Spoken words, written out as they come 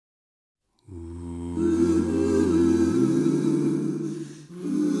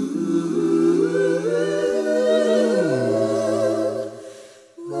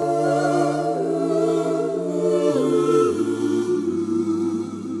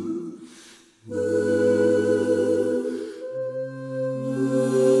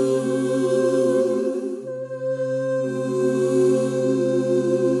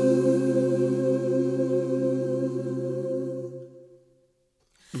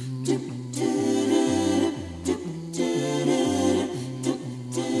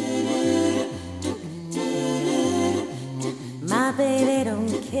My baby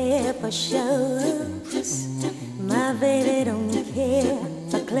don't care for shows. My baby don't care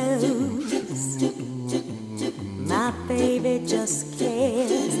for clothes. My baby just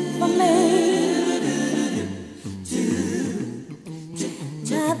cares for me.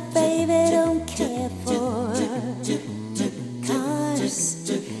 My baby don't care for cars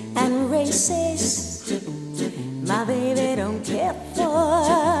and races. My baby don't care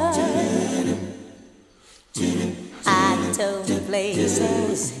for outdoor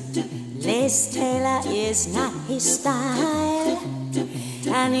places. Liz Taylor is not his style,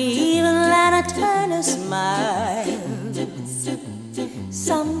 and even Lana Turner smiles.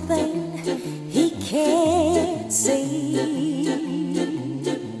 Something he can't see.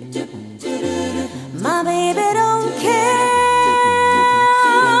 My baby don't care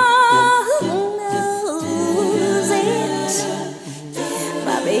who knows it.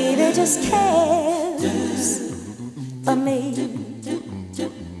 My baby just cares for me.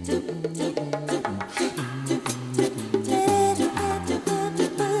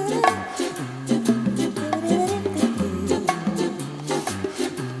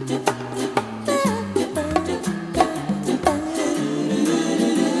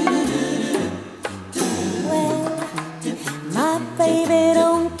 Baby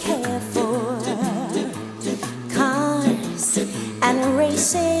don't care for cars and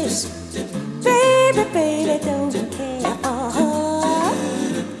races. Baby don't care for.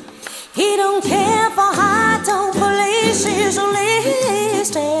 He don't care for high-tone places. Liz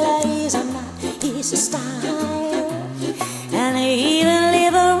Taylor is not his style, and even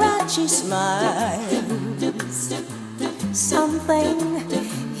Liberace smiles. Something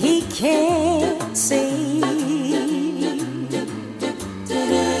he can't see.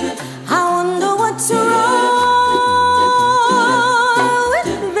 What's wrong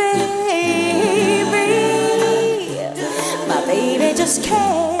with baby? My baby just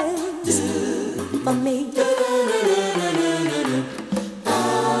cares for me.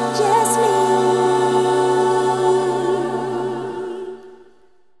 Just me.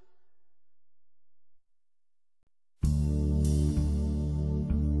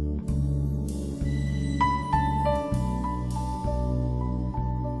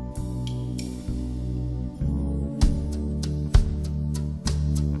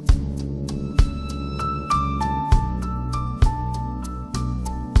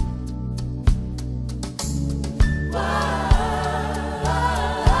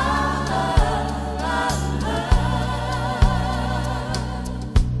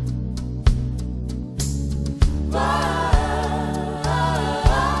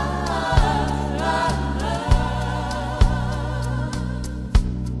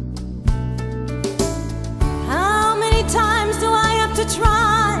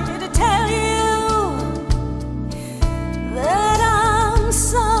 Try to tell you that I'm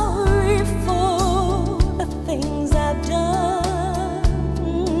sorry for the things I've done.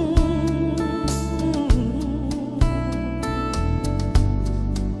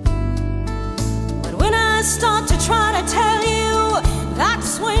 But when I start to try to tell you,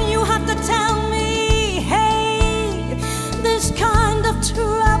 that's when you have to tell me, hey, this kind of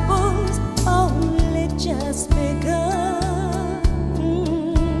trouble's only just begun.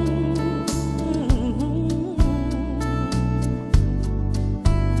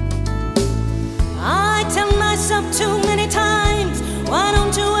 Too many times, why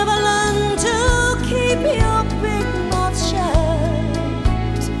don't you ever learn to keep your big mouth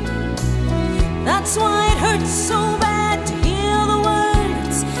shut? That's why it hurts so bad to hear the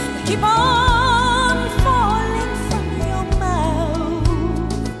words that keep on falling from your mouth,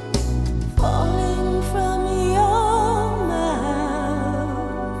 falling from your mouth,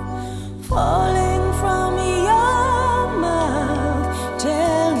 falling from your mouth.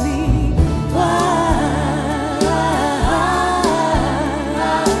 Tell me why.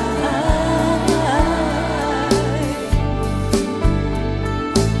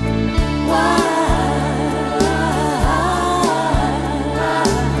 Why?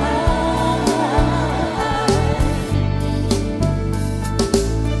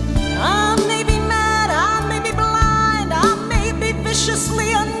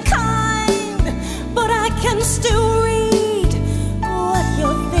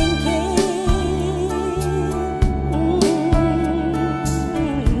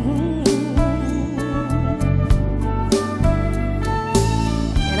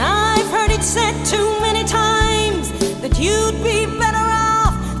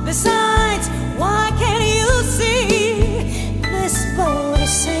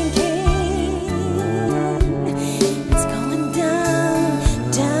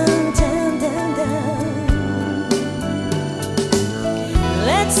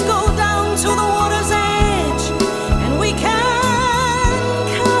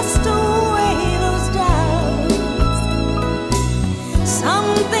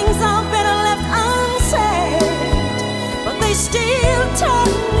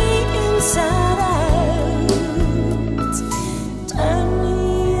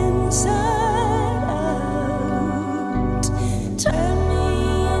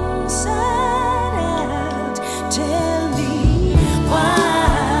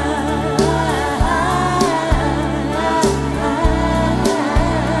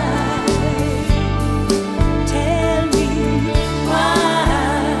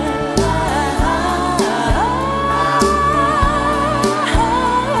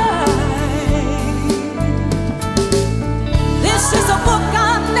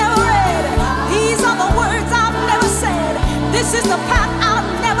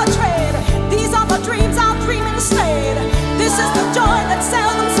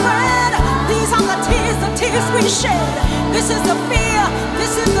 shed. This is the fear,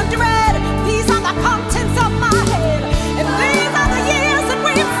 this is the dread. These are the contents of my head. And these are the years that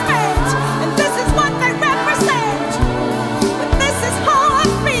we've spent. And this is what they represent. But this is how I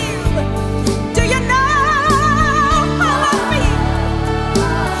feel. Do you know how I feel?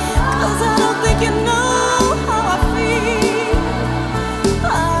 'Cause I don't think you know how I feel.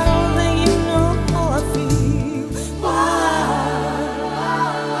 I don't think you know how I feel.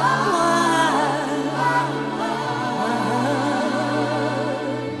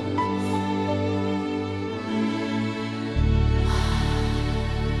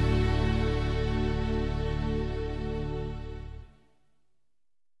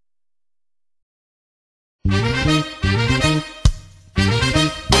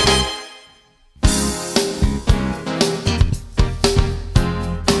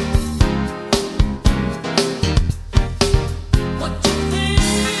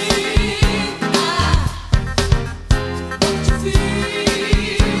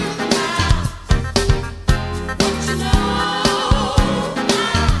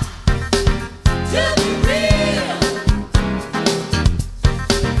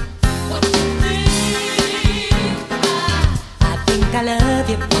 I love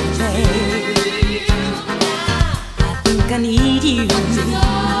you, baby. I think I need you.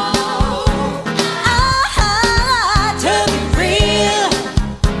 To be real.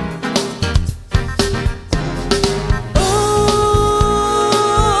 Ooh,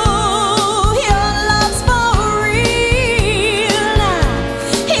 your love's for real now.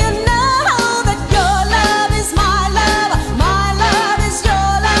 You know that your love is my love is your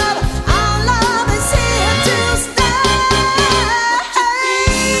love. Our love is here to stay.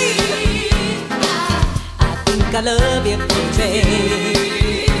 I love you,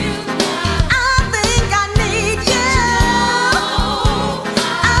 baby. I think I need you.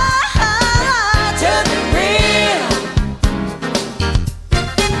 To be real.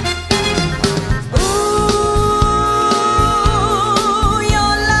 Ooh,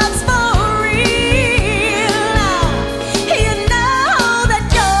 your love's for real now. You know that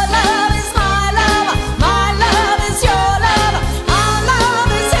your love is my love is your love. Our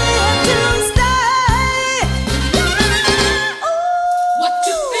love is here to stay. Ooh.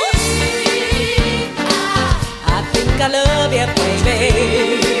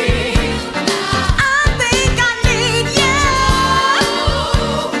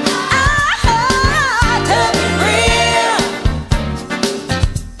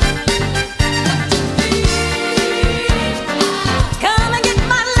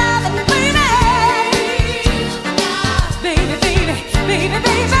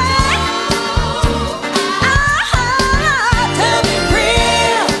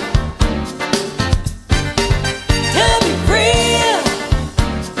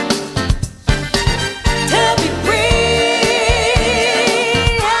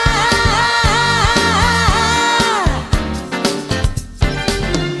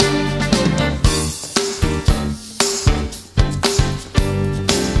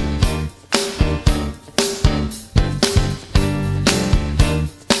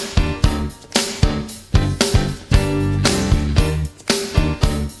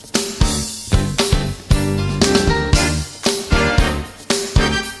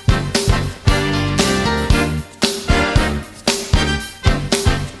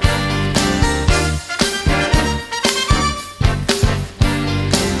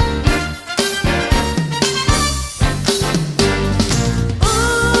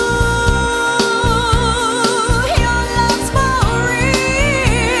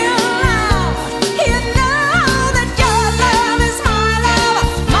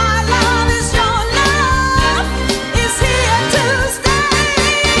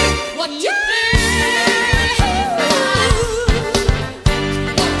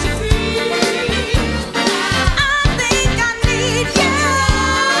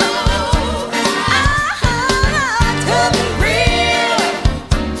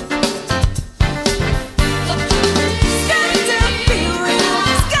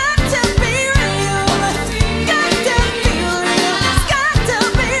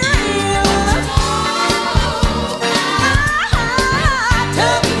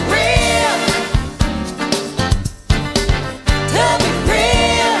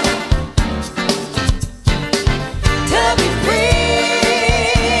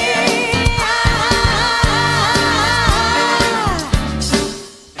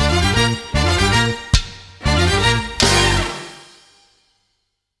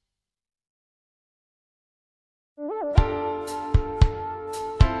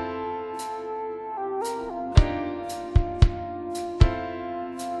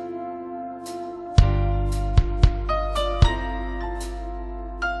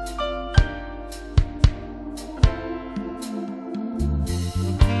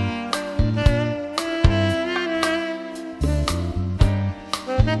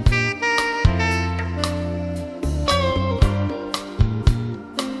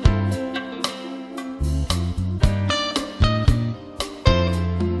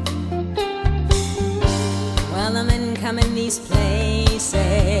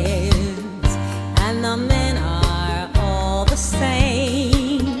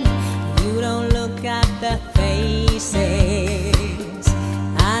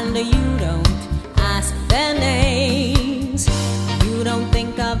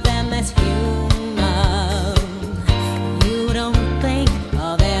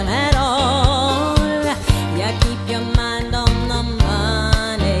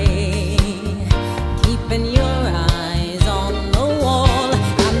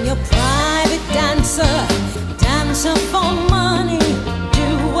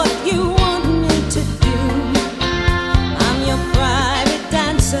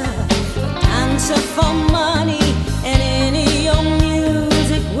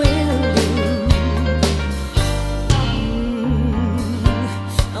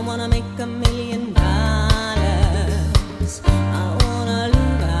 wanna make $1,000,000. I wanna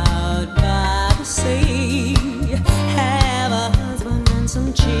live out by the sea, have a husband and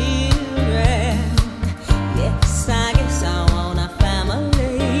some children. Yes, I guess I want a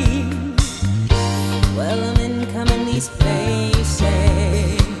family. Well, the men come in these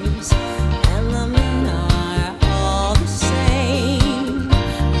places, and the men are all the same.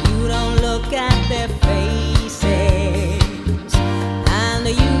 You don't look at their faces, and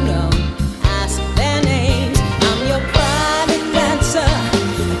you don't ask their names. I'm your private dancer,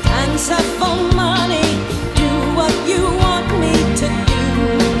 a dancer for money. Do what you want me to do.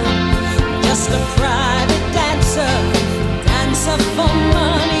 Just a private dancer, dancer for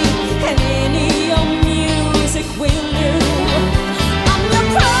money, and any your music will do. I'm your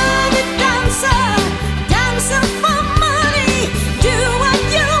private dancer, dancer for money. Do what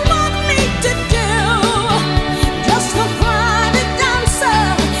you want me to do. Just a private dancer,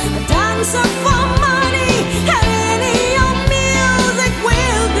 dancer for money, and any your music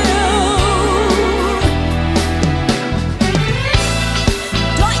will do.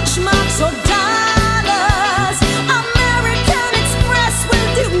 Deutschmarks or dollars, American Express will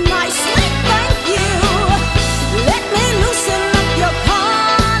do nicely, thank you. Let me loosen up your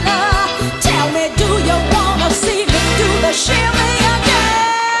collar. Tell me, do you wanna see me do the shimmy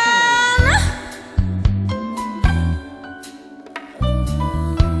again?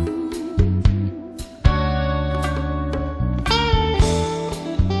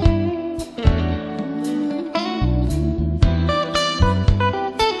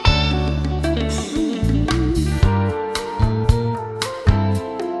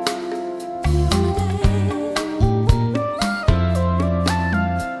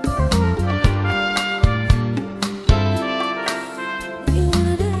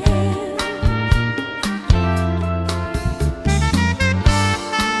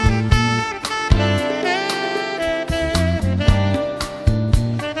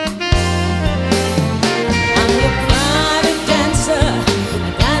 I'm your private dancer, a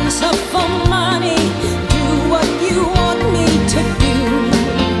dancer for money. Do what you want me to do.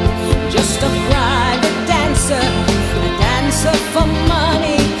 Just a private dancer, a dancer for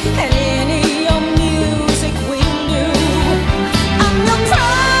money, and any your music will do. I'm your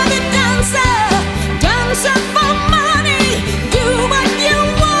private dancer, dancer for money. Do what you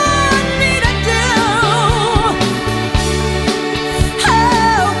want me to do.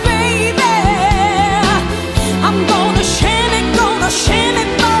 Oh, baby, I'm gonna shimmy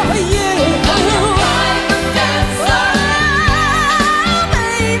for you. I'm your private dancer, oh,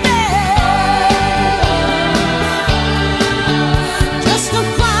 baby. Just a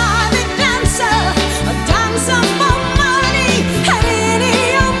private dancer, a dancer for money, and any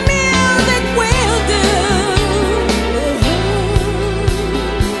your music will do.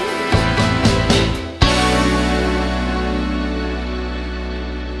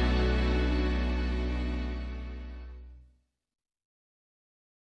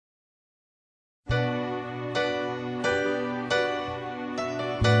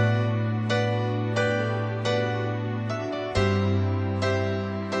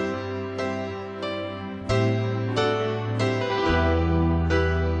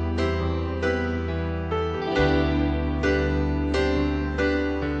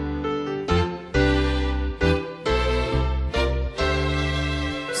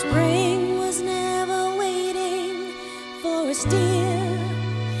 Spring was never waiting for us, dear.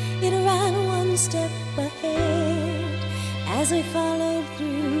 It ran one step ahead as we followed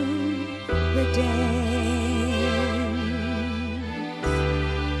through the days.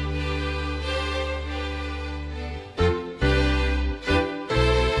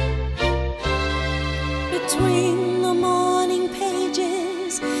 Between the morning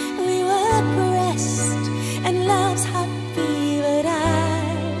pages, we were pressed, and love's hot fevered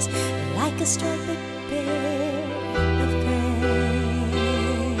eyes like a striped pair of pants.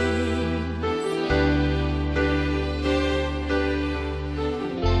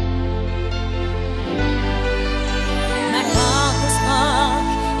 MacArthur's Park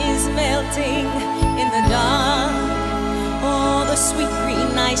is melting in the dark, all the sweet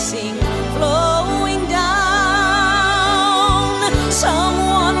green icing flowing down.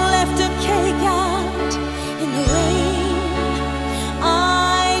 Someone left a cake out in the rain. I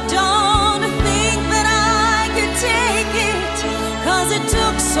don't think that I could take it, 'cause it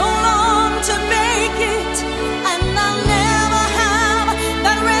took so long to bake it, and I'll never have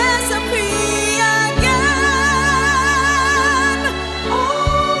that recipe again.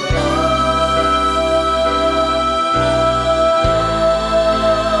 Oh no.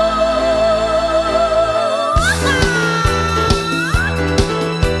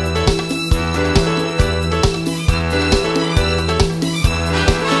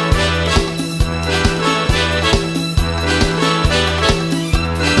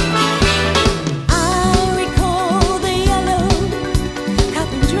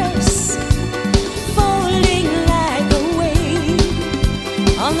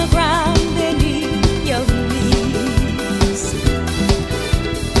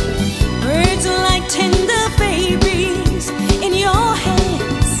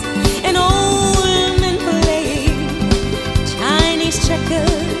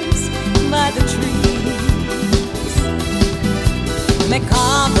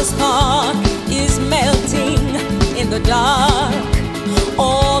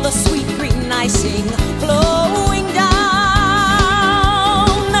 icing flowing down.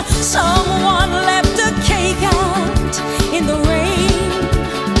 Someone left a cake out in the rain.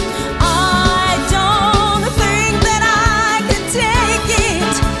 I don't think that I could take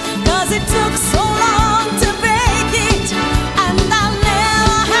it, 'cause it took so long to bake it, and I'll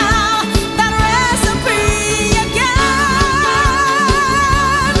never have that recipe again.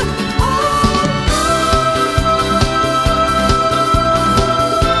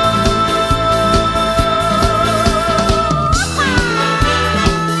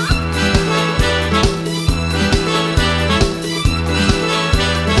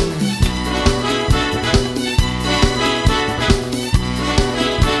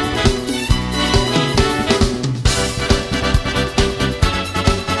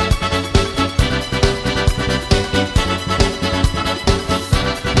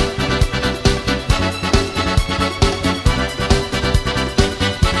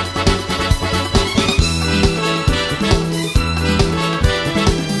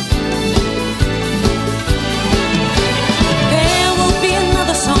 There will be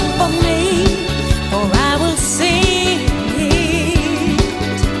another song for me, for I will sing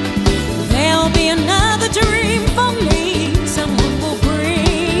it. There'll be another dream for me, someone will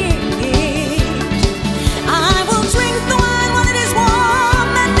bring it. I will drink the wine while it is warm,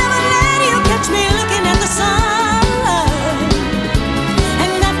 and never let you catch me looking at the sun.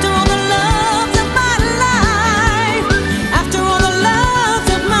 And after all the loves of my life, after all the loves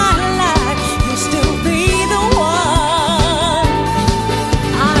of my life, you'll still be the one.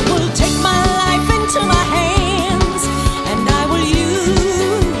 I will take my life into my hands, and I will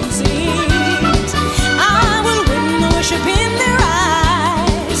use it. I will win the worship in their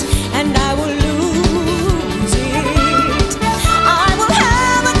eyes, and I will lose it. I will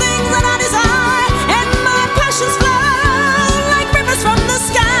have the things that I desire, and my passions flow like rivers from the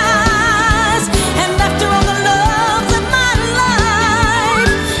skies. And after all the loves of my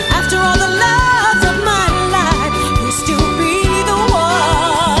life, after all the loves of my life, you'll still be the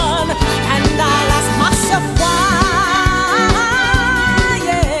one. And I'll ask myself why,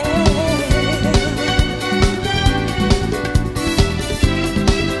 yeah.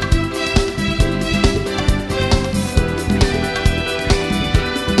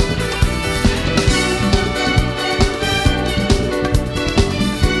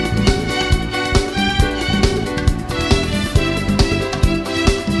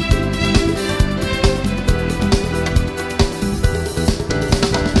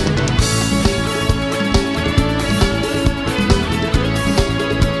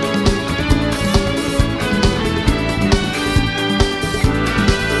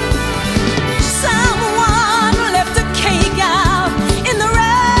 Someone left a cake out in the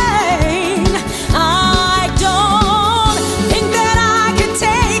rain. I don't think that I could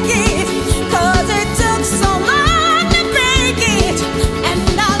take it, 'cause it took so long to bake it, and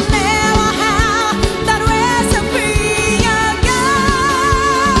I'll never have that recipe again.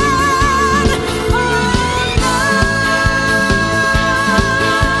 Oh no.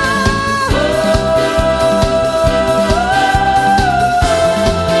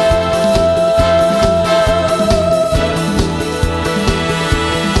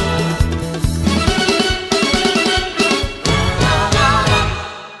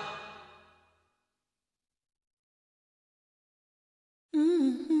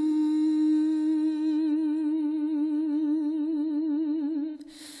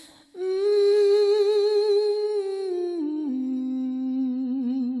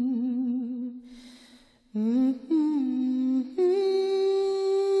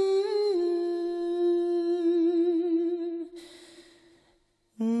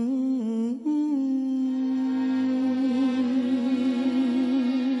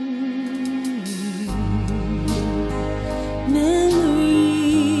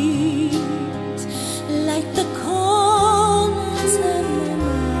 Memories like the corners of my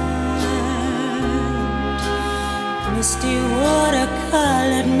mind, misty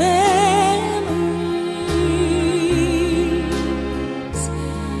watercolored memories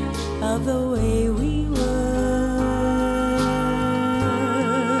of the way we were.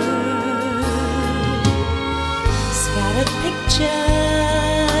 Scattered pictures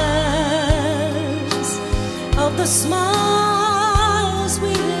of the smiles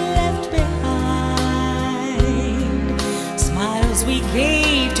we left behind, smiles we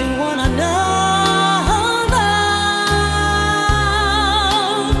gave to one another,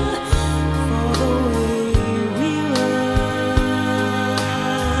 for the way we were.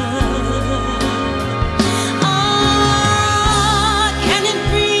 Ah, can it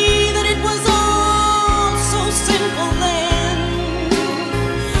be that it was all so simple then?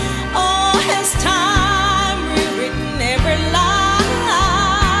 Oh,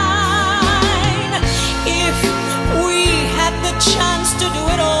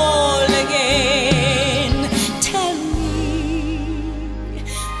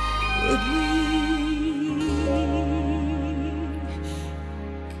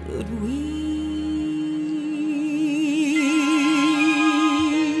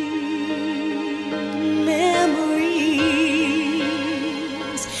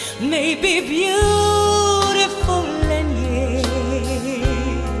 may be beautiful, and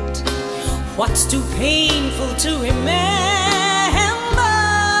yet what's too painful to remember,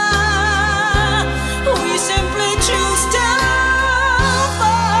 we simply choose to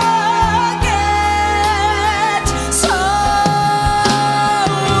forget. So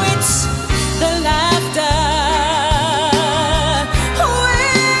it's the laughter we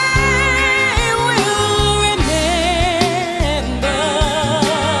will remember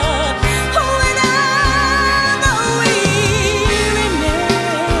whenever we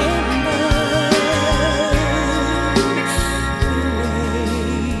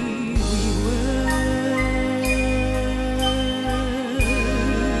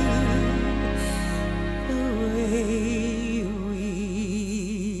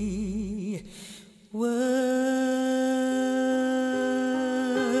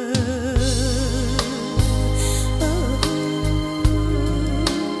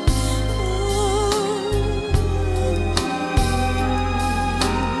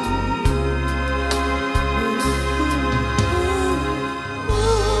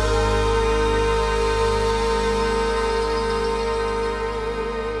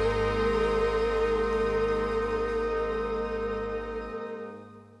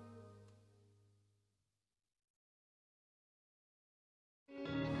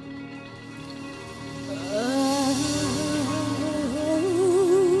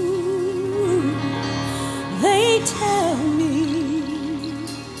tell me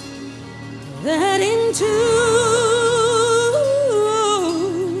that into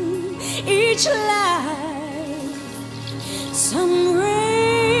each life some rain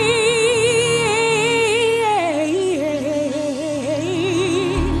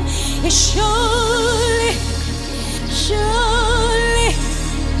is surely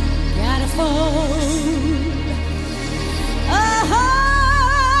gotta fall.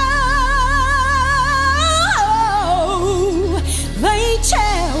 They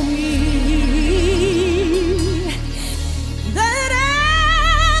tell me that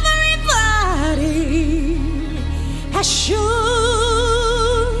everybody has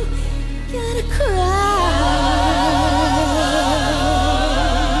sure gotta cry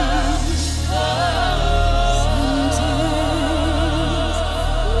sometimes.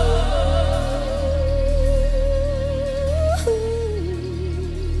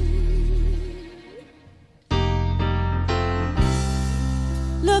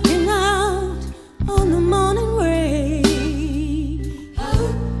 Looking out on the morning rain,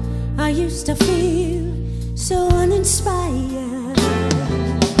 I used to feel so uninspired.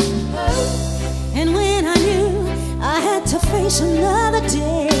 And when I knew I had to face another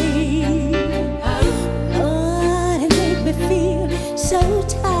day, Lord, it made me feel so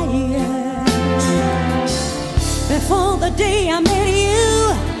tired. Before the day I met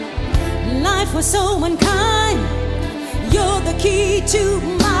you, life was so unkind. You're the key to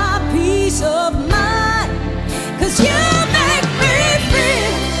my peace of mind, 'cause you make me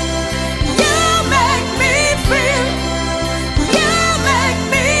feel, you make me feel, you make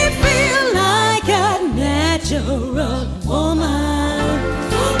me feel like a natural woman.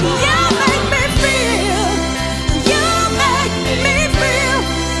 You make me feel, you make me feel,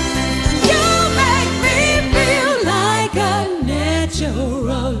 you make me feel like a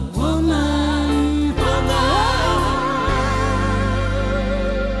natural woman.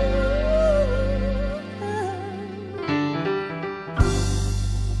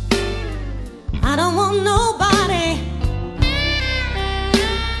 I don't want nobody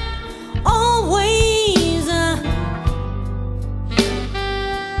always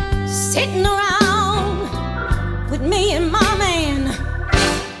sitting around with me and my man.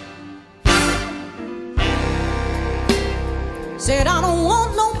 Said I don't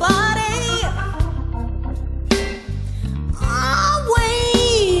want nobody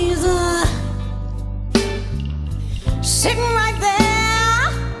always sitting right there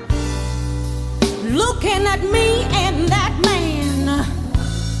looking at me and that man.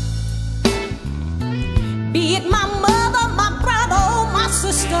 Be it my mother, my brother, or my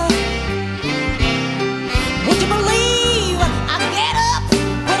sister. Would you believe I get up,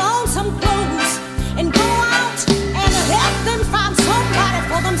 put on some clothes, and go out and help them find somebody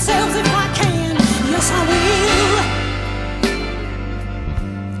for themselves if I can? Yes, I will.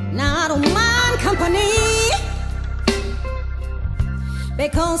 Now I don't mind company,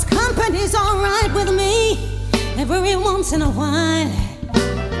 because company's alright with me every once in a while.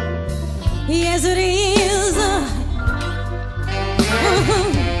 Yes, it is.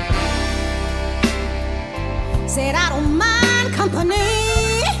 Said I don't mind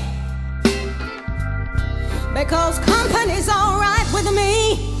company, because company's alright with me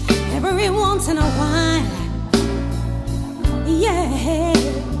once in a while. Yeah.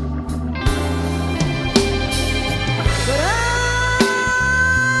 But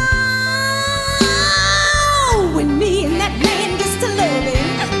oh, when me and that man gets to loving,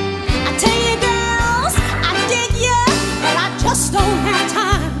 I tell you girls, I dig ya, but I just don't have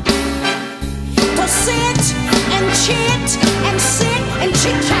time to sit and chit and sit and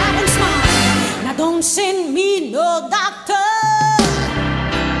chit-chat and smile. Now don't send me no doctor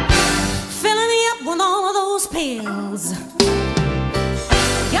filling me up with all of those pills.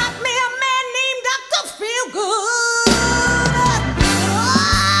 Got me a man named Dr. Feelgood.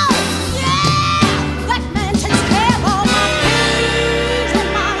 Oh, yeah! That man takes care of all my pains and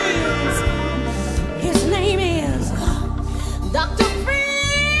my ills. His name is Dr.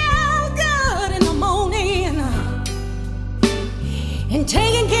 Feelgood in the morning. And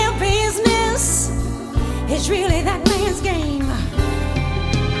taking care of business is really that man's game.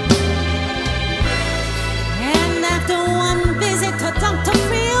 And after one visit to Dr.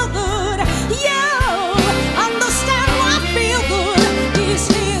 Feelgood, you'll understand why Feelgood is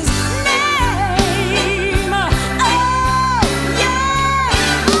his name. Oh, yeah!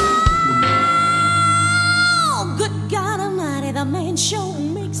 Oh, good God Almighty, the man sure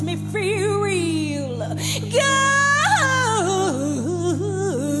makes me feel real good.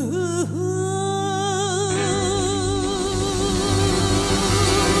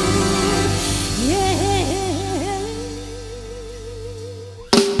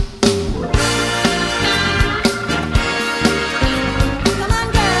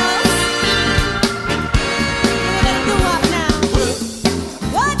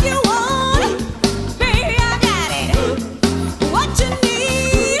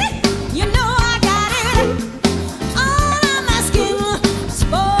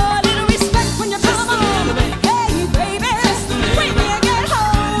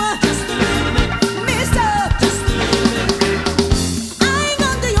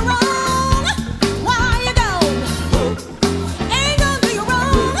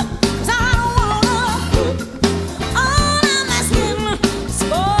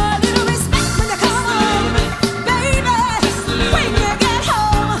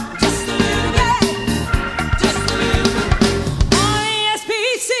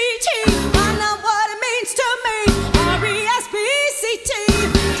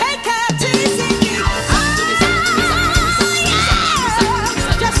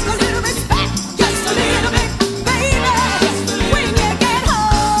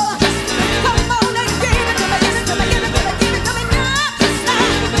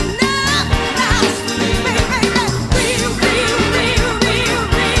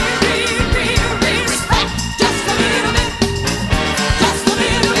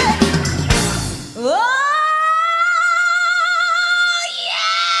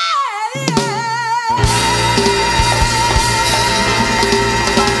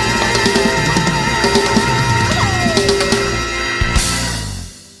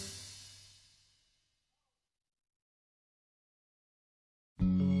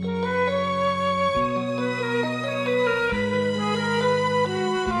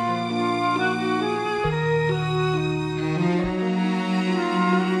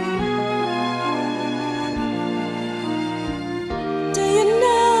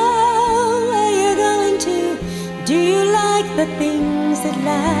 The things that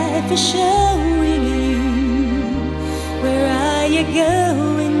life is showing you. Where are you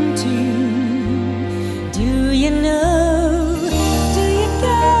going to? Do you know? Do you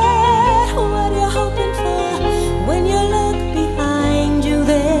get what you're hoping for? When you look behind you,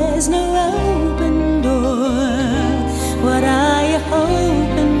 there's no open door. What are you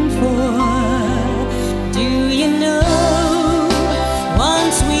hoping for? Do you know?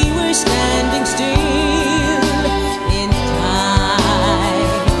 Once we were standing still,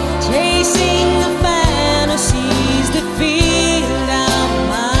 chasing the fantasies that filled our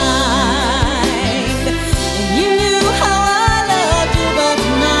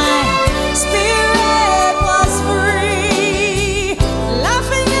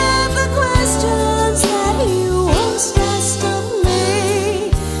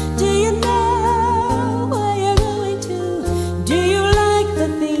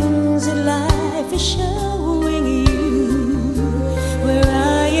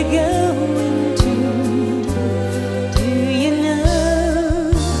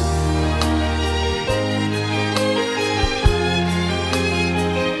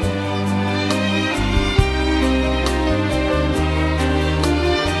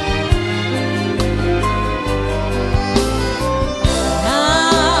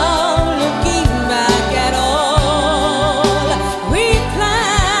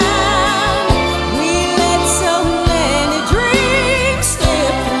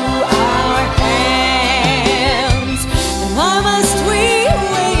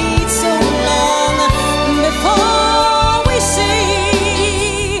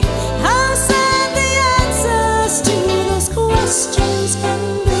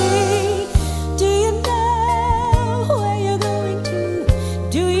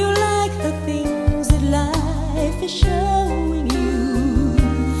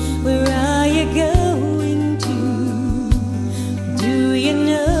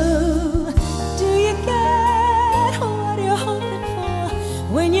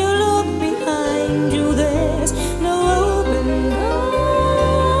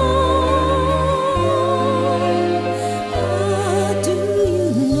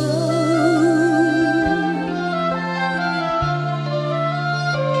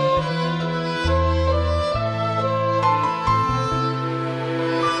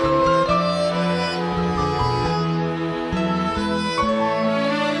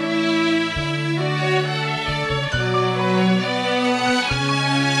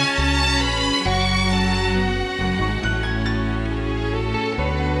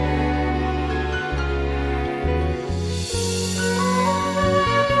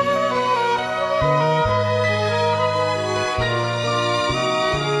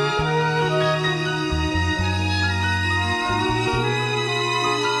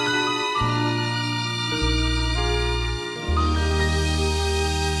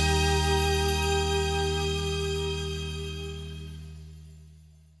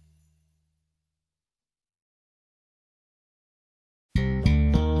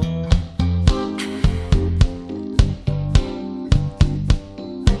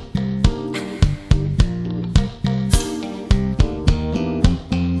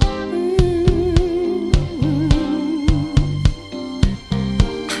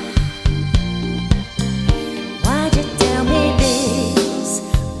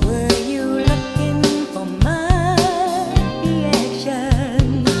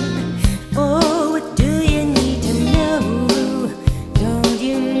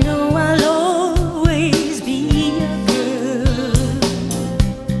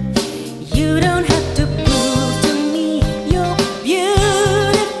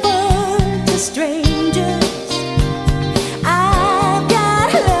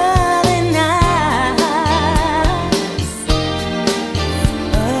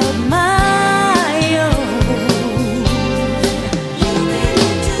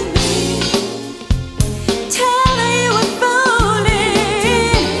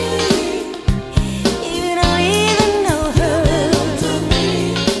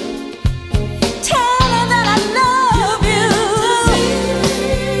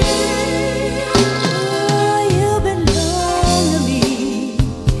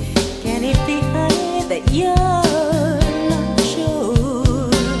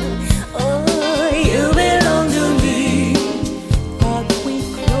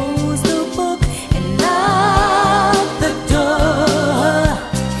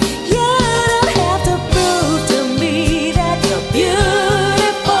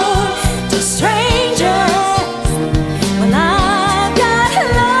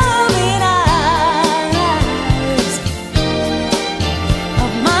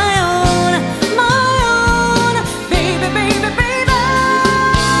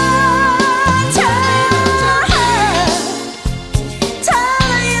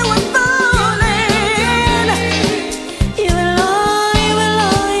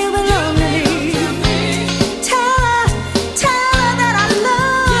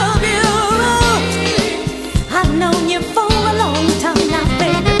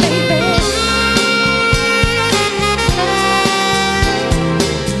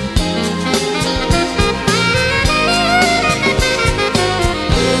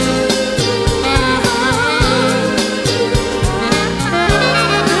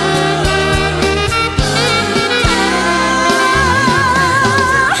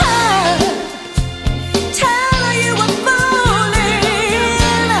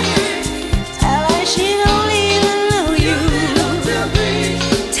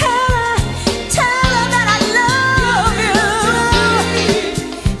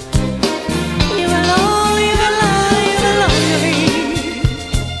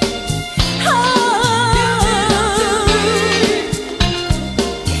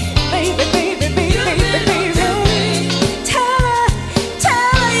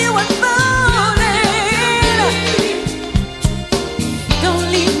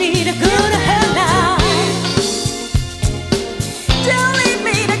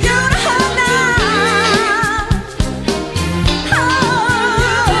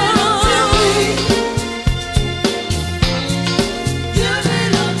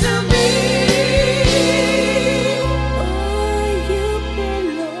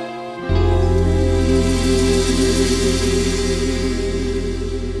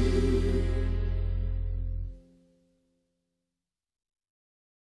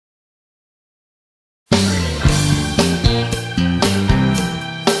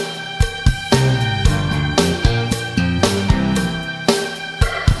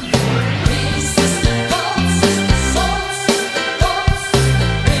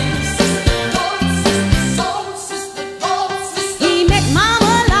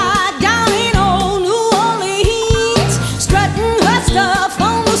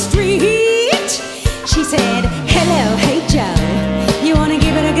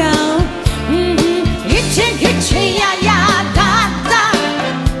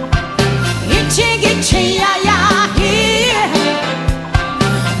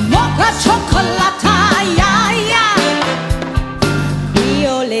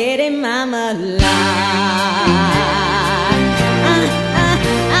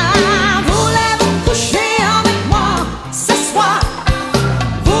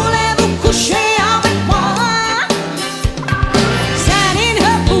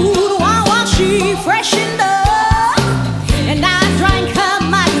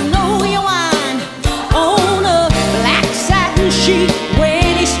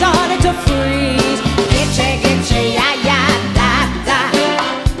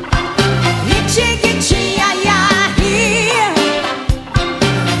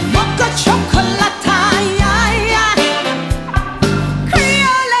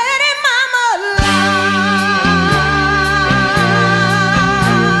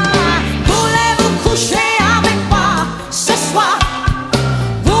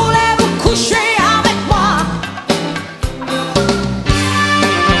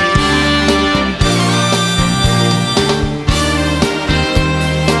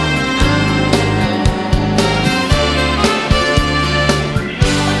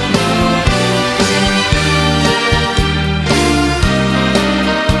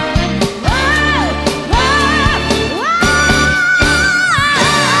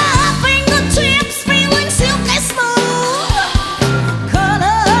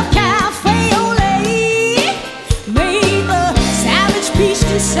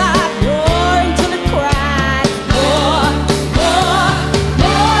inside, roaring till it cried, more, more,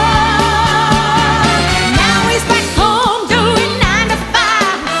 more. Now he's back home doing 9 to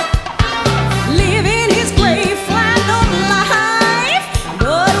 5, living his great flat of life.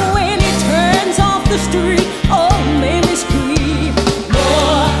 But when he turns off the street, oh, made me scream,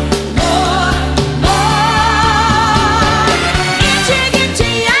 more, more, more. Itchy,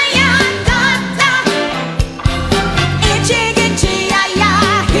 itchy, ya, da, da. Itchy, itchy, ya,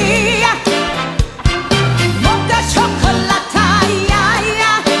 here. Mocha chocolate, ya.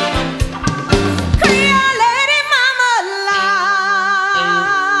 Cria lady mama la.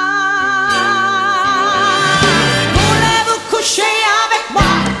 Voulez-vous coucher avec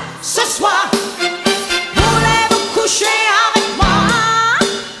moi ce soir? Voulez-vous coucher avec moi?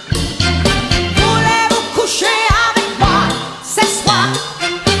 Voulez-vous coucher avec moi ce soir?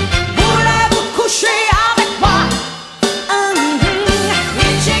 Voulez-vous coucher avec moi?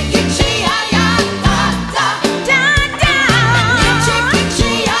 Itchy, itchy, ya, da, da, da, da. Itchy,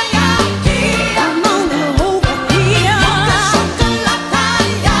 itchy, ya, here. Come on over here.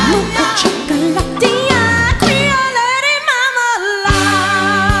 Mocha chocolate, ya. Cria lady mama la.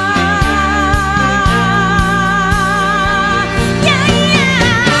 Yeah, yeah.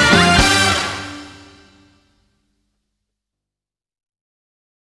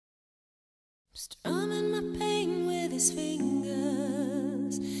 Strumming my pain with his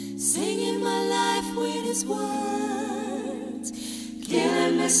fingers, singing my life with his words,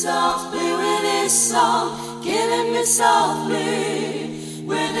 killing me softly with his song, killing me softly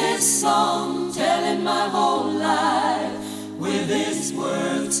with his song, telling my whole life with his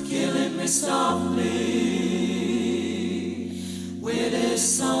words, killing me softly with his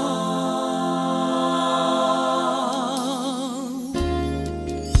song.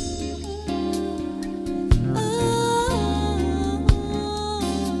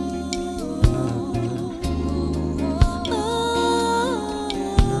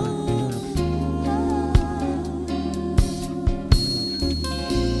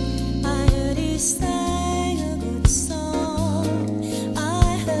 I heard he sang a good song. I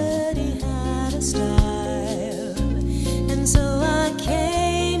heard he had a style, and so I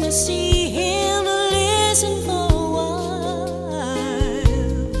came to see him to listen for a while.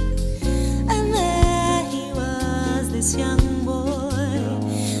 And there he was, this young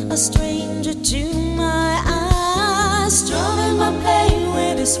boy, a stranger to my eyes, strumming my pain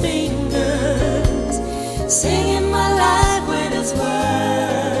with his fingers, singing my life with his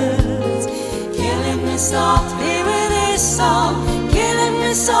words, killing me softly with his song, killing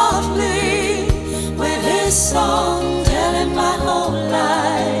me softly with his song, telling my whole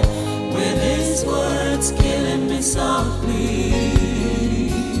life with his words, killing me softly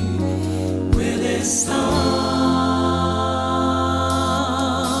with his song.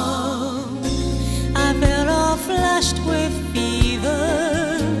 I felt all flushed with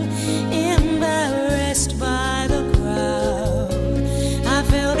fever, embarrassed by the crowd. I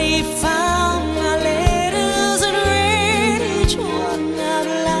felt he found my letters and read each one out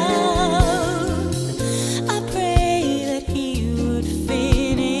loud. I prayed that he would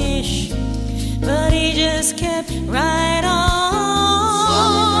finish, but he just kept right on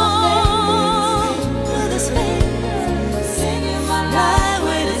with his fingers, singing my life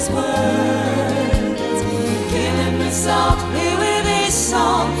with his words, killing me softly with his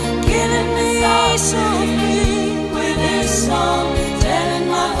song, killing me softly with his song, telling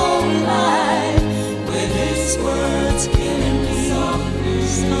my whole life with his words, killing me softly,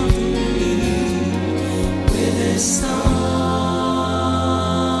 softly with his song.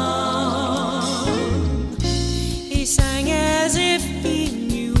 He sang as if he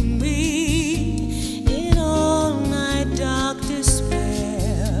knew me in all my dark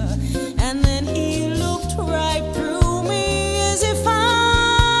despair, and then he looked right through me as if I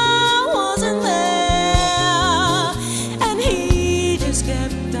wasn't there, and he just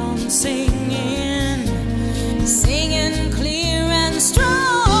kept on singing, singing clear and strong,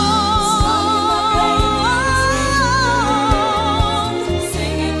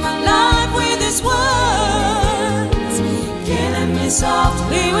 singing my life with his words, killing me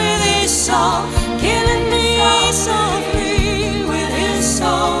softly with his song, killing me softly with his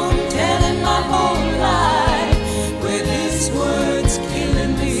song, telling my whole life with his words,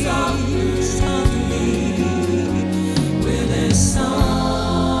 killing me softly, softly with his song.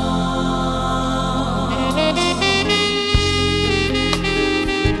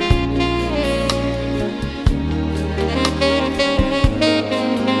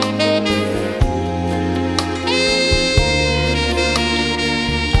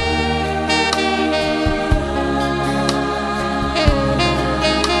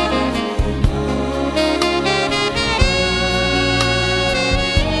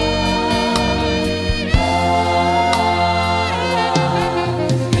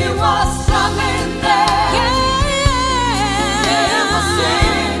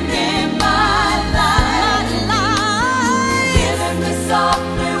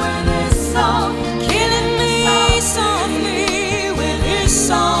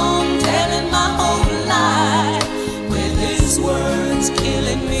 is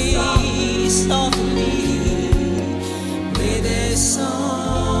killing me softly.